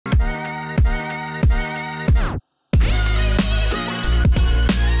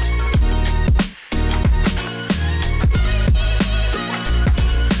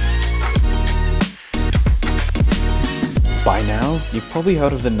You've probably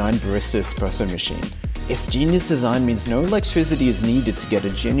heard of the 9 Barista espresso machine. Its genius design means no electricity is needed to get a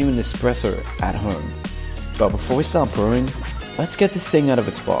genuine espresso at home. But before we start brewing, let's get this thing out of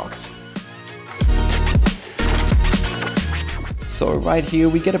its box. So right here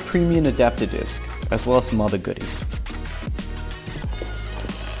we get a premium adapter disc, as well as some other goodies.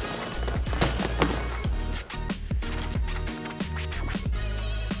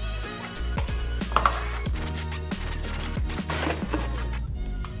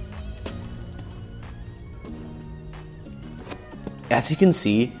 As you can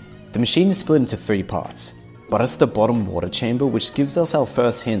see, the machine is split into 3 parts, but it's the bottom water chamber which gives us our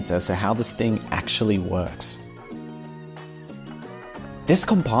first hints as to how this thing actually works. This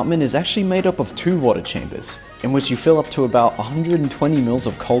compartment is actually made up of 2 water chambers, in which you fill up to about 120 ml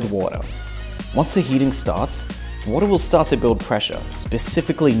of cold water. Once the heating starts, water will start to build pressure,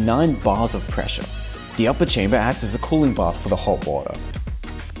 specifically 9 bars of pressure. The upper chamber acts as a cooling bath for the hot water.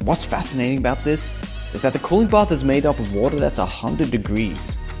 What's fascinating about this is that the cooling bath is made up of water that's 100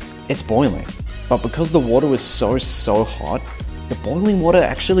 degrees. It's boiling, but because the water is so hot, the boiling water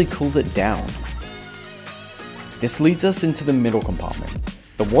actually cools it down. This leads us into the middle compartment.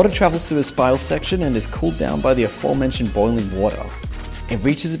 The water travels through a spiral section and is cooled down by the aforementioned boiling water. It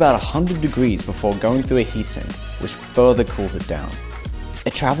reaches about 100 degrees before going through a heatsink, which further cools it down.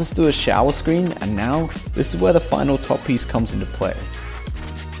 It travels through a shower screen, and now this is where the final top piece comes into play.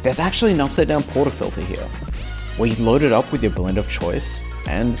 There's actually an upside down portafilter here, where you load it up with your blend of choice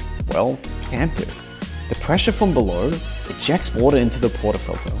and, well, tamp it. The pressure from below ejects water into the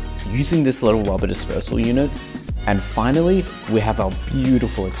portafilter using this little rubber dispersal unit, and finally we have our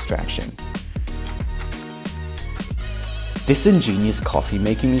beautiful extraction. This ingenious coffee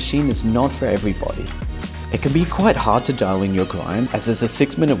making machine is not for everybody. It can be quite hard to dial in your grind, as there's a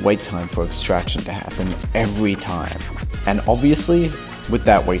 6-minute wait time for extraction to happen every time. And obviously, with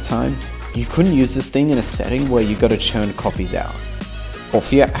that wait time, you couldn't use this thing in a setting where you gotta churn coffees out. Or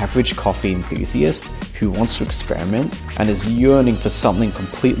for your average coffee enthusiast who wants to experiment and is yearning for something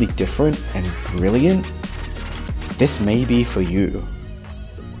completely different and brilliant, this may be for you.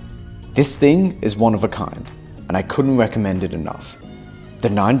 This thing is one of a kind, and I couldn't recommend it enough. The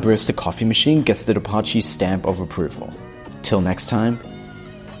 9 Barista coffee machine gets the Dipacci stamp of approval. Till next time,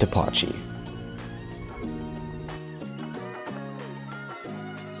 Dipacci.